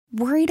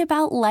Worried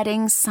about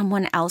letting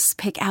someone else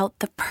pick out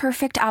the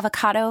perfect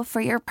avocado for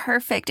your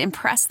perfect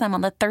impress them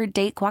on the third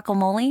date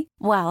guacamole?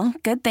 Well,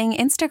 good thing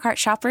Instacart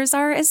shoppers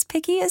are as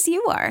picky as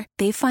you are.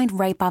 They find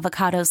ripe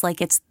avocados like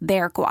it's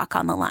their guac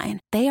on the line.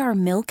 They are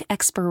milk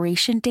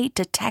expiration date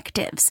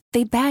detectives.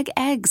 They bag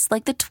eggs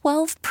like the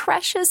 12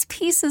 precious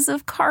pieces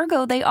of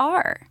cargo they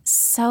are.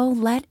 So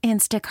let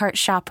Instacart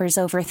shoppers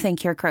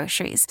overthink your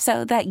groceries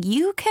so that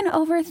you can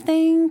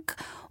overthink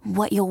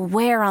what you'll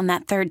wear on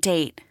that third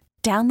date.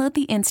 Download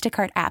the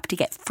Instacart app to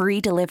get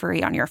free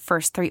delivery on your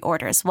first 3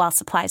 orders while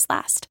supplies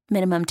last.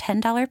 Minimum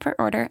 $10 per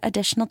order.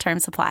 Additional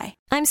terms apply.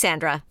 I'm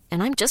Sandra,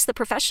 and I'm just the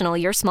professional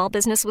your small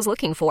business was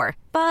looking for.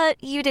 But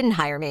you didn't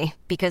hire me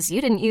because you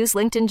didn't use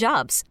LinkedIn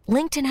Jobs.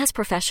 LinkedIn has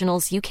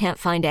professionals you can't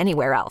find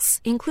anywhere else,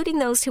 including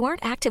those who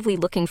aren't actively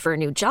looking for a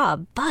new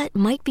job, but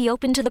might be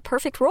open to the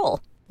perfect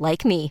role,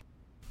 like me.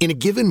 In a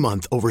given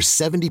month, over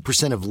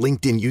 70% of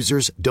LinkedIn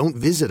users don't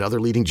visit other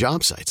leading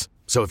job sites.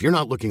 So if you're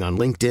not looking on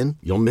LinkedIn,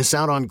 you'll miss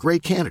out on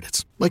great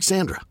candidates like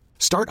Sandra.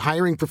 Start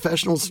hiring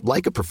professionals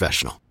like a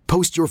professional.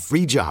 Post your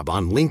free job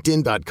on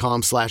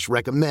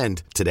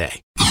linkedin.com/recommend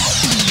today. Sports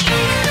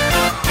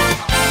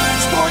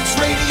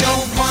Radio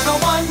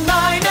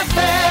 101.9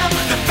 FM,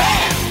 The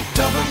Fan,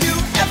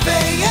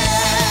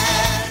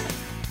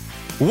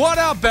 WFAN. What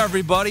up,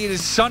 everybody? It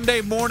is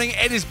Sunday morning.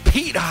 It is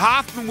Pete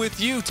Hoffman with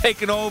you,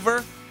 taking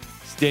over.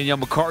 It's Danielle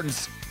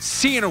McCartan's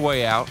seeing her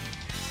way out.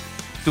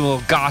 Do a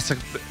little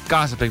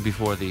gossiping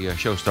before the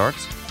show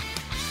starts.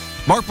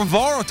 Mark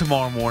Bavaro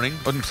tomorrow morning,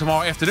 or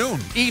tomorrow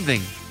afternoon,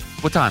 evening.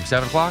 What time?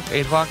 7 o'clock?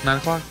 8 o'clock? 9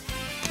 o'clock?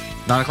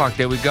 9 o'clock.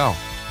 There we go.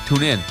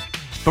 Tune in.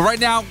 But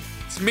right now,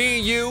 it's me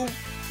and you.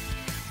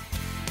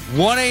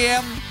 1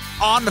 a.m.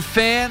 on the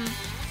Fan.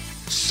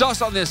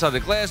 Sus on this, on the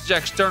glass.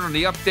 Jack Stern on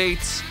the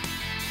updates.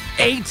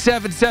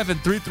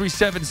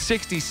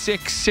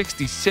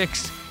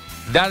 877-337-6666.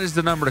 That is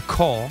the number to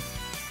call. You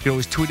can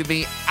always tweet at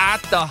me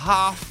at the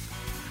Hoff.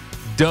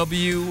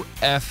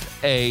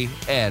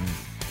 WFAN.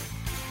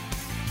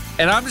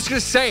 And I'm just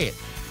going to say it.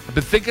 I've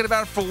been thinking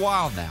about it for a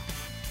while now.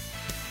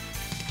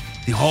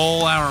 The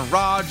whole Aaron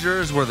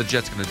Rodgers, what are the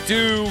Jets going to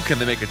do? Can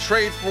they make a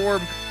trade for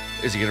him?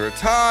 Is he going to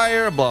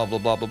retire? Blah, blah,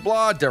 blah, blah,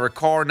 blah. Derek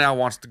Carr now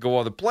wants to go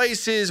other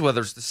places, whether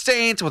it's the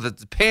Saints, whether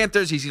it's the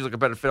Panthers. He seems like a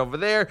better fit over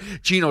there.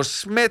 Geno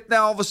Smith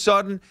now all of a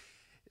sudden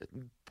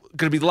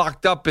going to be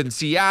locked up in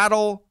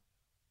Seattle.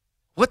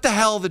 What the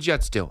hell are the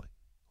Jets doing?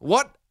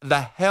 What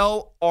the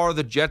hell are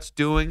the Jets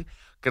doing?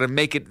 Going to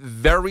make it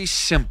very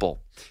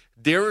simple.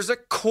 There is a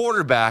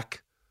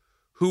quarterback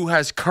who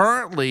has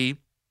currently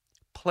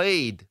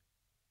played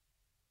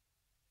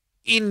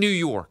in New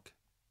York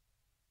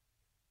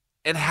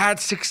and had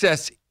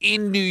success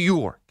in New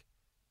York.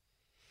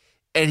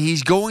 And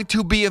he's going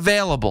to be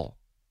available.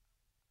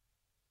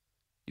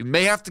 You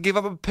may have to give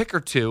up a pick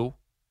or two.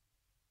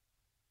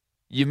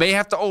 You may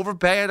have to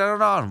overpay it. I don't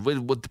know.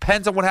 It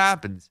depends on what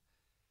happens.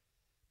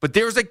 But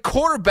there's a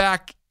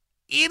quarterback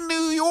in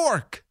New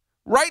York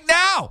right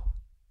now.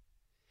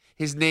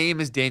 His name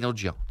is Daniel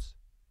Jones.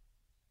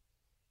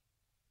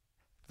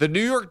 The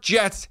New York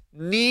Jets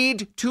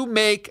need to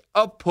make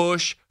a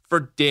push for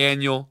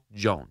Daniel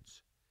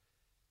Jones.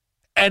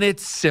 And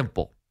it's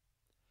simple.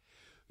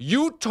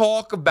 You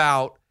talk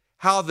about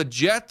how the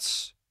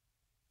Jets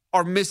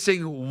are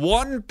missing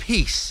one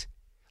piece.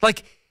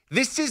 Like,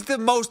 this is the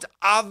most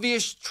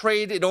obvious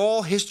trade in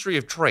all history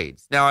of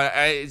trades. Now,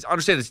 I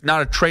understand it's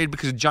not a trade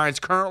because the Giants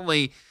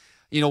currently,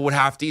 would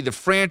have to either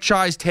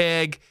franchise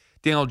tag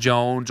Daniel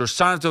Jones or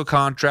sign him to a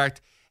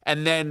contract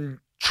and then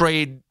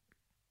trade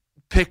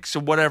picks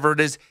or whatever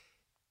it is.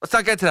 Let's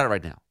not get to that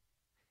right now.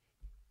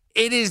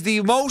 It is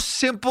the most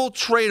simple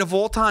trade of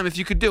all time if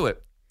you could do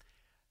it.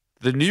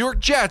 The New York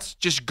Jets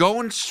just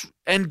go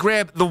and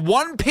grab the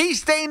one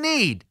piece they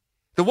need,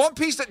 the one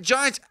piece that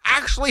Giants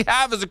actually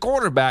have as a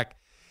quarterback.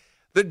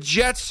 The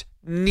Jets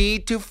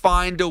need to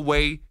find a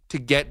way to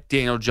get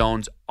Daniel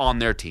Jones on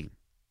their team.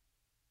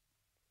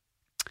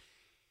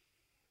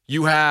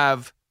 You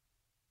have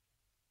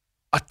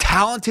a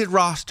talented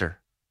roster.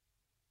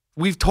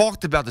 We've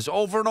talked about this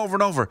over and over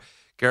and over.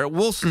 Garrett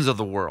Wilsons of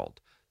the world,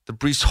 the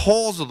Breece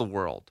Halls of the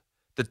world.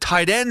 The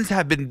tight ends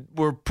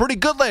were pretty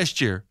good last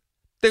year.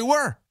 They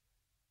were.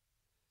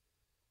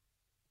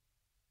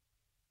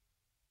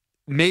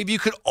 Maybe you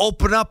could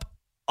open up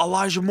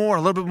Elijah Moore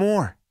a little bit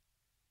more.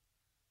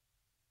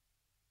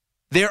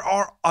 There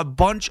are a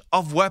bunch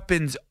of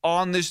weapons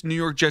on this New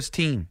York Jets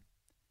team.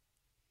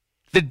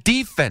 The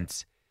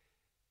defense.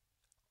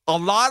 A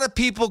lot of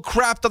people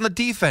crapped on the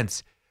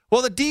defense.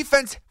 Well, the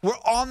defense were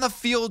on the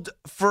field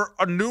for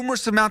a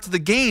numerous amount of the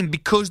game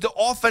because the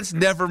offense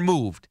never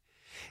moved.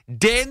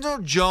 Daniel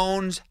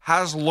Jones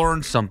has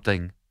learned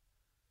something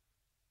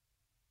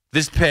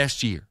this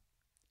past year.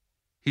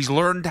 He's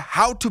learned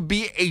how to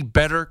be a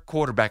better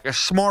quarterback, a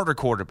smarter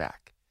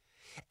quarterback.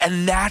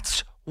 And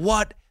that's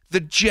what the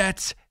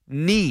Jets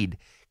need.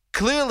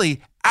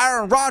 Clearly,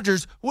 Aaron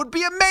Rodgers would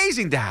be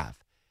amazing to have.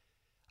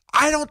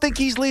 I don't think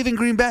he's leaving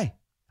Green Bay.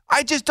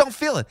 I just don't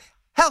feel it.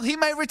 Hell, he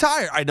might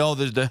retire. I know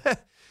there's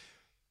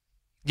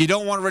You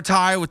don't want to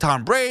retire with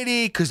Tom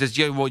Brady because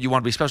you want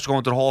to be special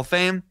going to the Hall of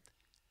Fame.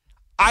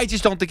 I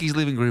just don't think he's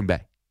leaving Green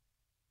Bay.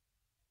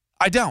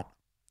 I don't.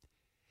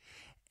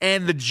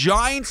 And the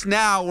Giants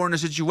now are in a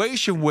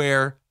situation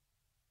where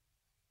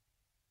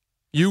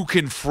you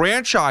can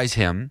franchise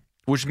him,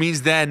 which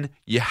means then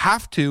you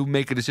have to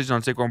make a decision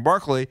on Saquon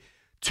Barkley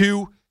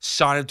to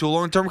sign him to a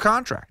long-term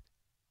contract.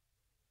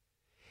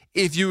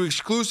 If you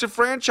exclusive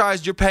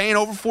franchise, you're paying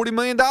over $40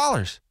 million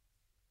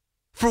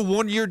for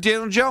 1 year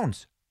Daniel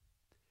Jones.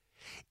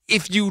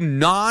 If you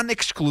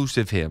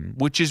non-exclusive him,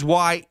 which is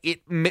why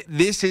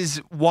this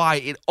is why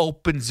it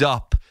opens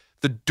up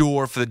the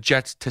door for the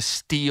Jets to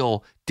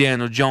steal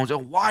Daniel Jones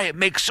and why it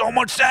makes so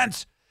much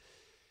sense.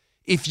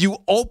 If you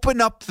open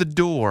up the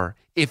door,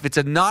 if it's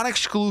a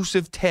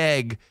non-exclusive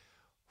tag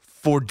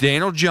for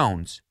Daniel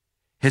Jones,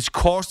 his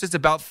cost is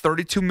about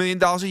 $32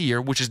 million a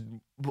year, which is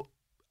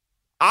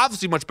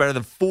obviously much better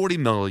than $40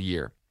 million a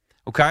year,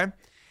 okay?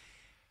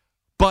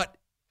 But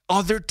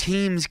other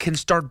teams can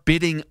start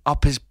bidding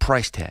up his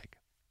price tag.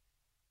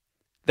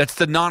 That's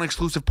the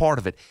non-exclusive part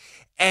of it.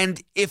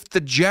 And if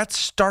the Jets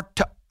start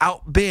to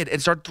outbid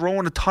and start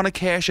throwing a ton of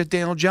cash at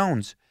Daniel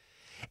Jones,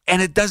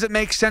 and it doesn't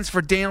make sense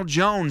for Daniel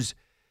Jones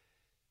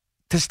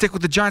to stick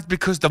with the Giants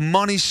because the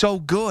money's so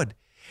good,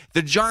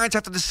 the Giants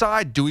have to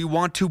decide, do we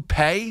want to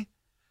pay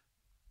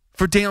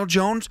for Daniel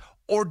Jones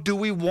or do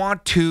we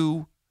want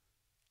to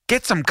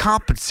get some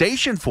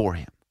compensation for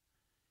him?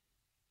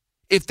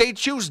 If they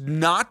choose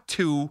not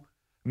to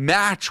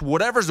match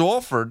whatever's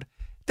offered,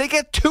 they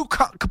get 2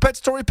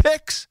 compensatory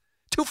picks,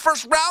 2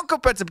 first-round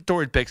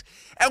compensatory picks.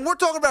 And we're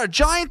talking about a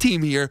Giant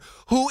team here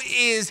who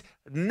is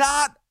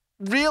not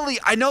really,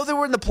 I know they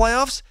were in the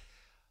playoffs,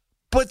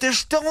 but they're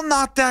still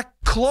not that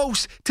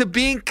close to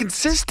being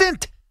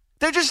consistent.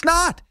 They're just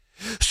not.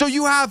 So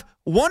you have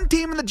one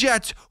team in the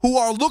Jets who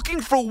are looking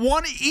for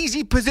one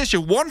easy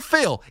position, one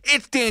fill.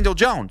 It's Daniel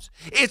Jones.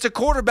 It's a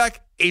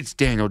quarterback. It's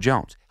Daniel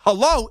Jones.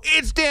 Hello,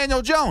 it's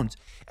Daniel Jones.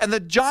 And the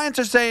Giants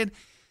are saying,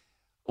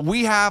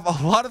 we have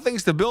a lot of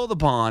things to build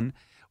upon.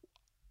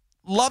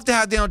 Love to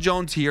have Daniel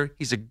Jones here.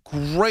 He's a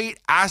great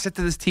asset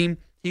to this team.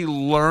 He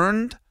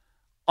learned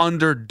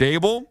under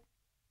Dable,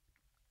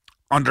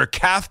 under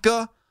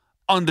Kafka,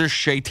 under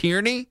Shea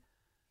Tierney.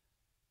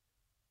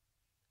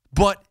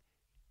 But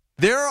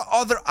there are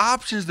other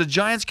options the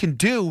Giants can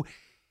do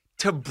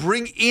to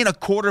bring in a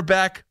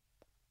quarterback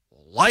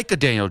like a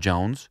Daniel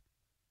Jones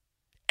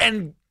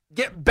and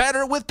get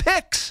better with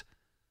picks.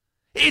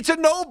 It's a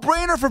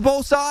no-brainer for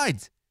both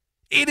sides.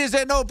 It is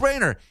a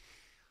no-brainer.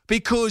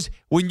 Because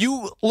when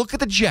you look at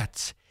the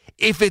Jets,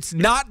 if it's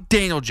not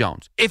Daniel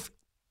Jones, if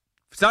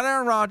it's not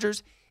Aaron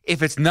Rodgers,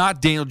 if it's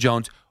not Daniel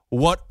Jones,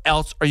 what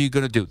else are you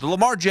going to do? The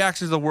Lamar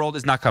Jacksons of the world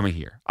is not coming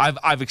here.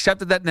 I've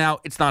accepted that now.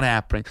 It's not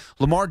happening.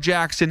 Lamar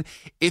Jackson,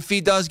 if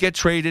he does get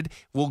traded,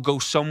 will go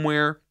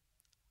somewhere,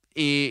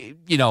 in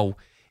the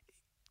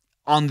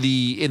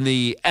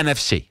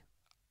NFC.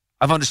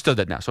 I've understood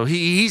that now. So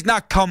he's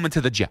not coming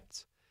to the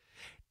Jets.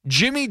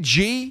 Jimmy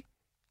G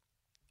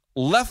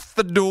left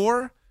the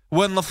door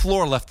when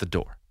LaFleur left the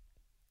door.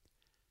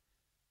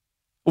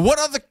 What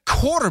other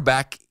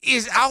quarterback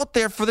is out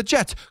there for the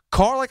Jets?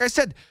 Carr, like I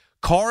said,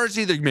 Carr's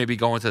either maybe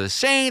going to the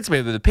Saints,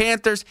 maybe the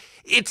Panthers.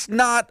 It's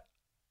not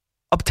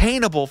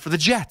obtainable for the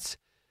Jets.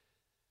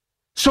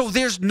 So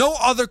there's no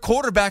other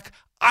quarterback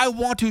I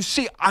want to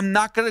see. I'm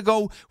not going to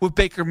go with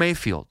Baker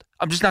Mayfield.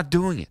 I'm just not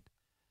doing it.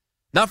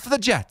 Not for the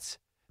Jets.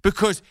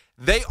 Because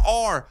they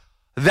are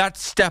that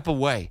step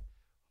away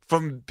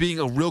from being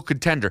a real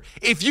contender.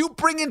 If you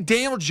bring in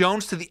Daniel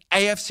Jones to the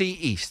AFC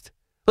East,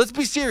 let's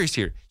be serious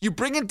here. You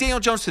bring in Daniel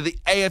Jones to the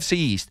AFC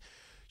East.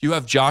 You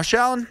have Josh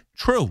Allen,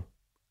 true,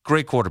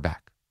 great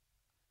quarterback.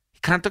 He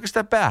kind of took a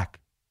step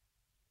back.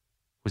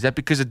 Was that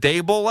because of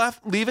Dable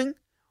leaving?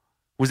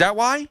 Was that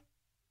why?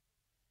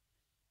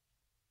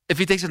 If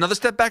he takes another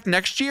step back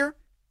next year,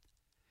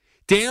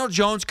 Daniel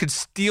Jones could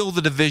steal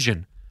the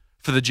division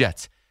for the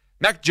Jets.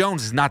 Mac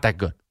Jones is not that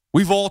good.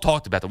 We've all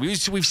talked about that.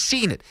 We've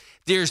seen it.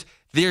 There's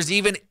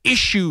even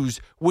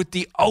issues with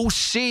the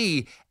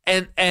OC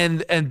and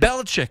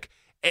Belichick.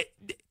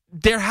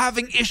 They're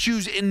having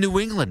issues in New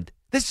England.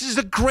 This is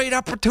a great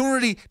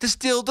opportunity to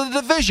steal the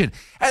division.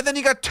 And then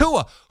you got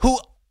Tua, who,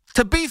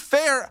 to be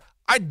fair,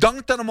 I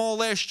dunked on him all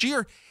last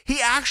year.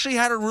 He actually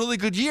had a really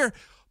good year.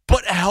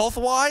 But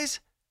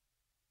health-wise,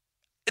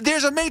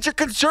 there's a major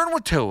concern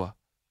with Tua.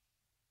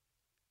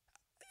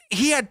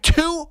 He had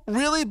 2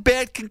 really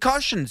bad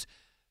concussions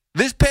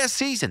this past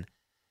season.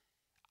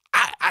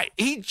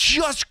 He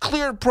just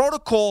cleared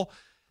protocol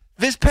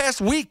this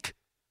past week.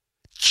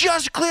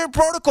 Just cleared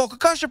protocol,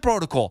 concussion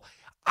protocol.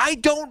 I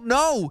don't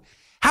know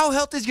how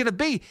healthy he's going to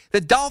be.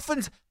 The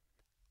Dolphins,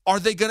 are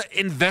they going to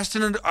invest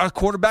in a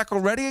quarterback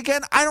already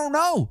again? I don't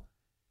know.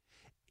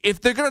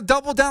 If they're going to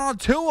double down on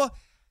Tua,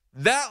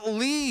 that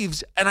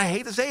leaves, and I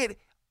hate to say it,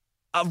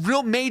 a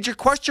real major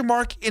question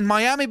mark in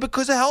Miami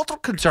because of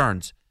health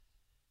concerns.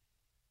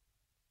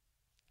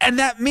 And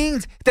that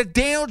means that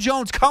Daniel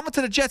Jones coming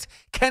to the Jets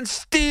can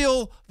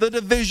steal the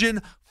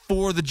division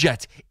for the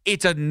Jets.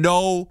 It's a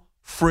no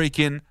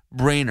freaking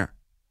brainer.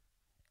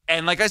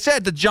 And like I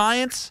said, the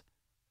Giants,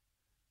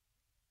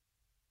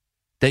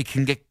 they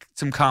can get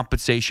some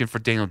compensation for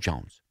Daniel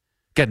Jones.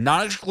 Again,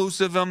 not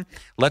exclusive him.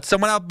 Let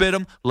someone outbid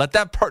him. Let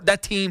that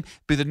team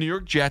be the New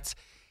York Jets.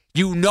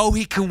 You know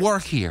he can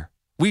work here.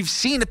 We've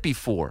seen it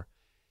before.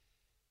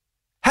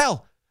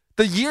 Hell,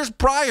 the years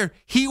prior,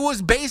 he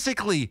was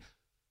basically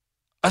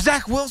a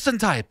Zach Wilson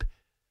type,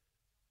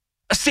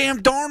 a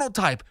Sam Darnold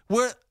type,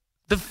 where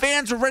the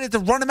fans were ready to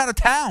run him out of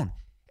town.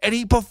 And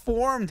he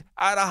performed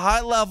at a high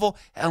level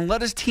and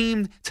led his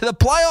team to the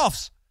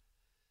playoffs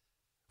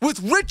with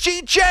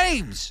Richie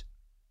James,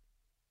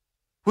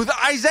 with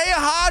Isaiah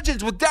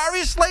Hodgins, with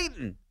Darius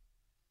Slayton.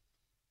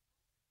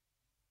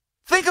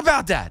 Think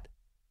about that.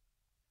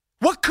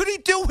 What could he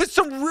do with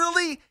some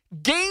really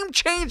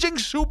game-changing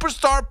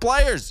superstar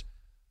players?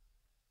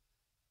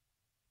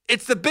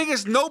 It's the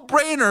biggest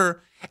no-brainer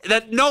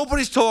that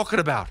nobody's talking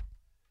about.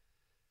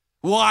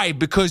 Why?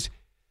 Because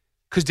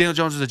Daniel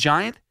Jones is a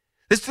Giant?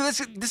 This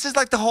is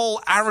like the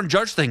whole Aaron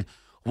Judge thing.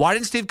 Why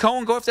didn't Steve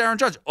Cohen go after Aaron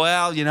Judge?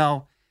 Well,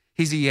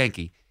 he's a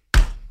Yankee.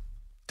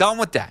 Done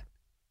with that.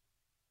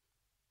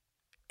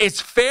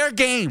 It's fair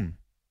game.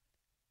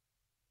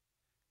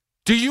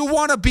 Do you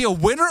want to be a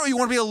winner or you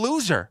want to be a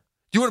loser?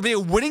 Do you want to be a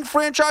winning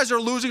franchise or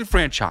a losing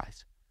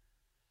franchise?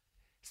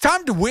 It's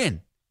time to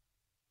win.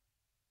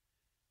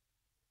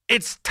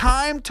 It's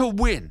time to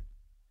win.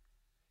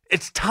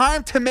 It's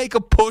time to make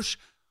a push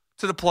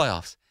to the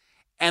playoffs.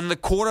 And the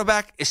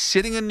quarterback is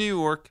sitting in New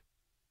York.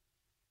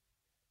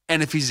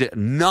 And if he's a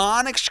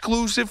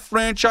non-exclusive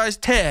franchise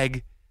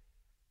tag,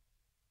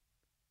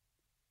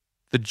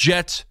 the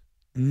Jets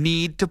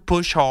need to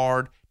push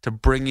hard to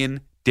bring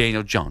in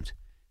Daniel Jones.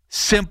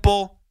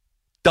 Simple,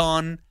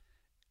 done,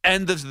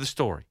 end of the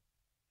story.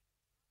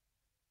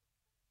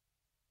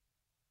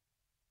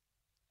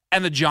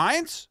 And the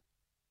Giants?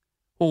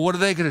 Well, what are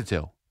they going to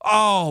do?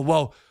 Oh,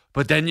 well,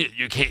 but then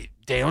you can't.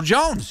 Daniel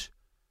Jones.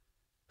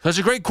 That's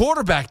a great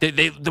quarterback.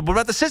 What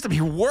about the system?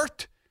 He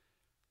worked.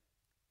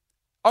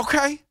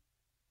 Okay.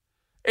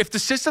 If the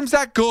system's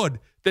that good,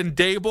 then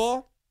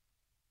Daboll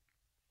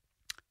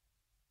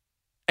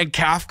and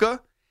Kafka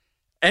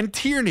and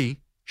Tierney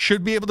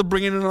should be able to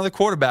bring in another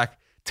quarterback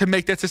to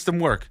make that system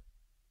work.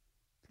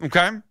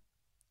 Okay?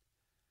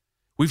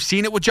 We've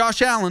seen it with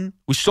Josh Allen.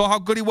 We saw how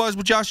good he was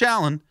with Josh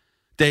Allen,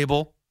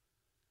 Daboll.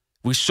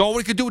 We saw what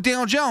he could do with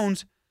Daniel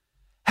Jones.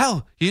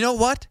 Hell, you know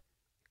what?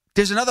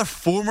 There's another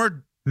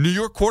former New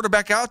York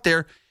quarterback out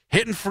there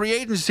hitting free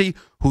agency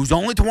who's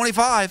only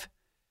 25.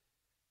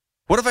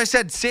 What if I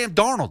said Sam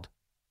Darnold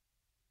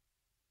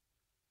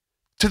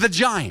to the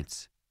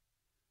Giants?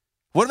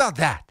 What about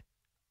that?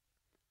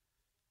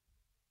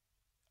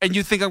 And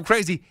you think I'm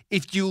crazy.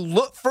 If you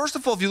look, first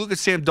of all, if you look at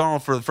Sam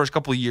Darnold for the first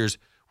couple of years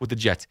with the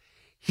Jets,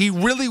 he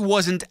really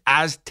wasn't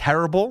as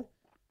terrible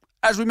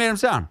as we made him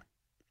sound.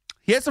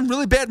 He had some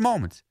really bad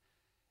moments.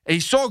 And he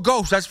saw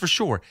ghosts, that's for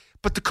sure.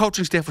 But the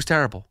coaching staff was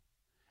terrible.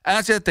 And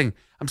that's the other thing.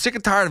 I'm sick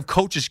and tired of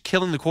coaches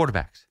killing the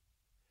quarterbacks.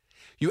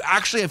 You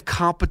actually have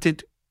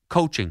competent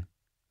coaching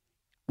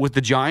with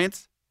the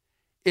Giants.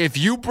 If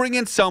you bring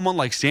in someone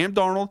like Sam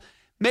Darnold,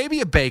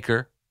 maybe a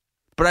Baker,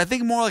 but I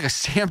think more like a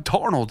Sam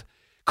Darnold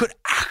could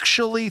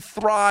actually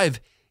thrive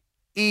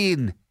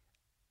in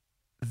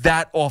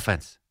that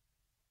offense.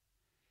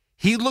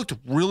 He looked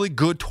really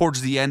good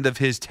towards the end of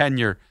his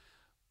tenure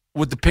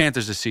with the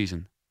Panthers this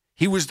season.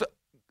 He was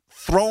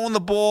throwing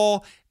the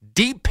ball,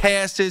 deep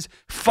passes,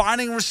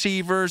 finding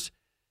receivers.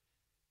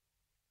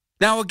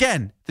 Now,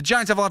 again, the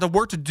Giants have a lot of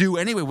work to do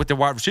anyway with their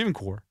wide receiving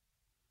core.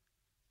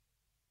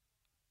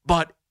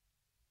 But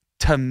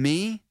to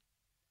me,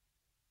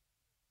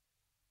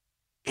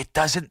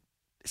 it's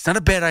not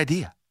a bad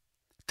idea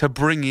to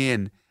bring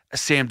in a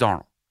Sam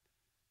Darnold.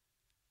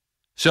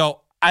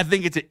 So I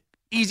think it's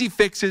easy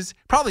fixes,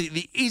 probably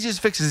the easiest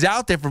fixes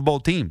out there for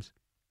both teams.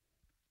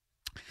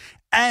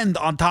 And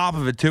on top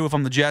of it, too, if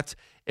I'm the Jets,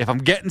 if I'm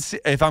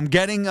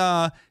getting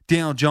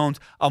Daniel Jones,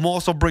 I'm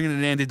also bringing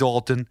in Andy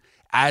Dalton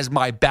as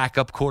my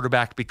backup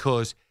quarterback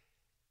because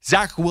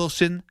Zach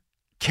Wilson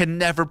can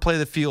never play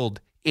the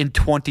field in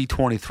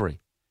 2023.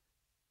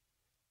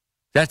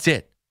 That's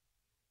it.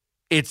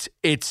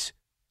 It's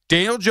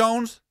Daniel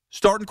Jones,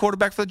 starting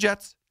quarterback for the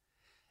Jets,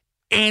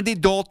 Andy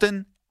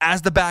Dalton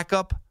as the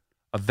backup,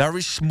 a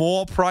very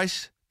small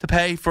price to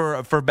pay for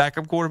a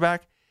backup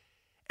quarterback.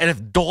 And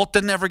if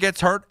Dalton never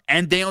gets hurt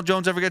and Daniel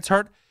Jones ever gets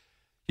hurt,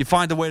 you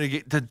find a way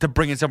to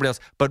bring in somebody else.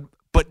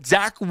 But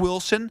Zach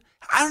Wilson,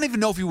 I don't even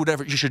know if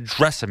you should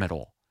dress him at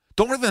all.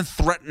 Don't even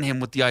threaten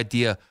him with the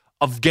idea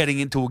of getting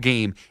into a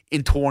game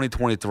in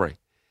 2023.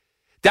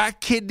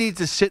 That kid needs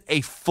to sit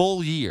a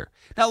full year.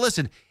 Now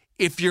listen,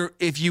 if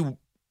you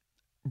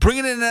bring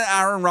in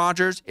Aaron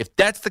Rodgers, if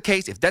that's the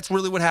case, if that's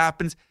really what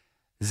happens,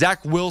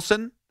 Zach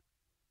Wilson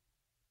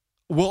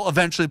will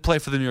eventually play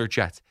for the New York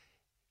Jets.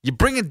 You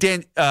bring in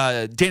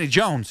Danny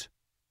Jones,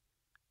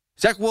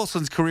 Zach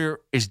Wilson's career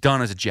is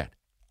done as a Jet.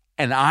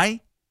 And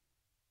I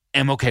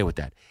am okay with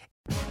that.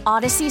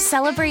 Odyssey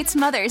celebrates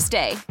Mother's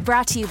Day,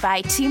 brought to you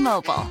by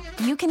T-Mobile.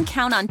 You can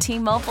count on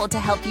T-Mobile to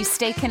help you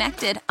stay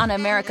connected on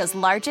America's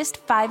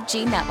largest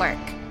 5G network.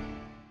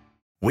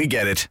 We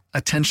get it.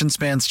 Attention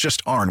spans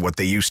just aren't what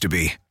they used to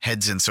be.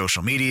 Heads in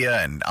social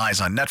media and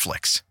eyes on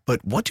Netflix.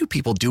 But what do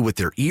people do with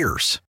their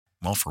ears?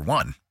 Well, for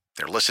one,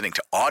 they're listening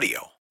to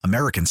audio.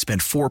 Americans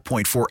spend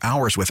 4.4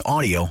 hours with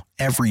audio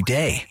every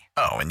day.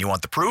 Oh, and you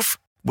want the proof?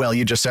 Well,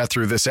 you just sat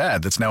through this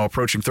ad that's now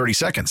approaching 30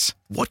 seconds.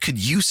 What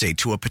could you say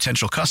to a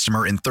potential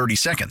customer in 30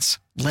 seconds?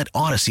 Let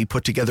Odyssey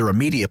put together a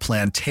media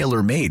plan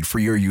tailor-made for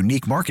your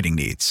unique marketing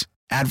needs.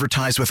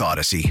 Advertise with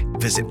Odyssey.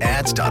 Visit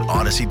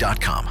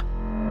ads.odyssey.com.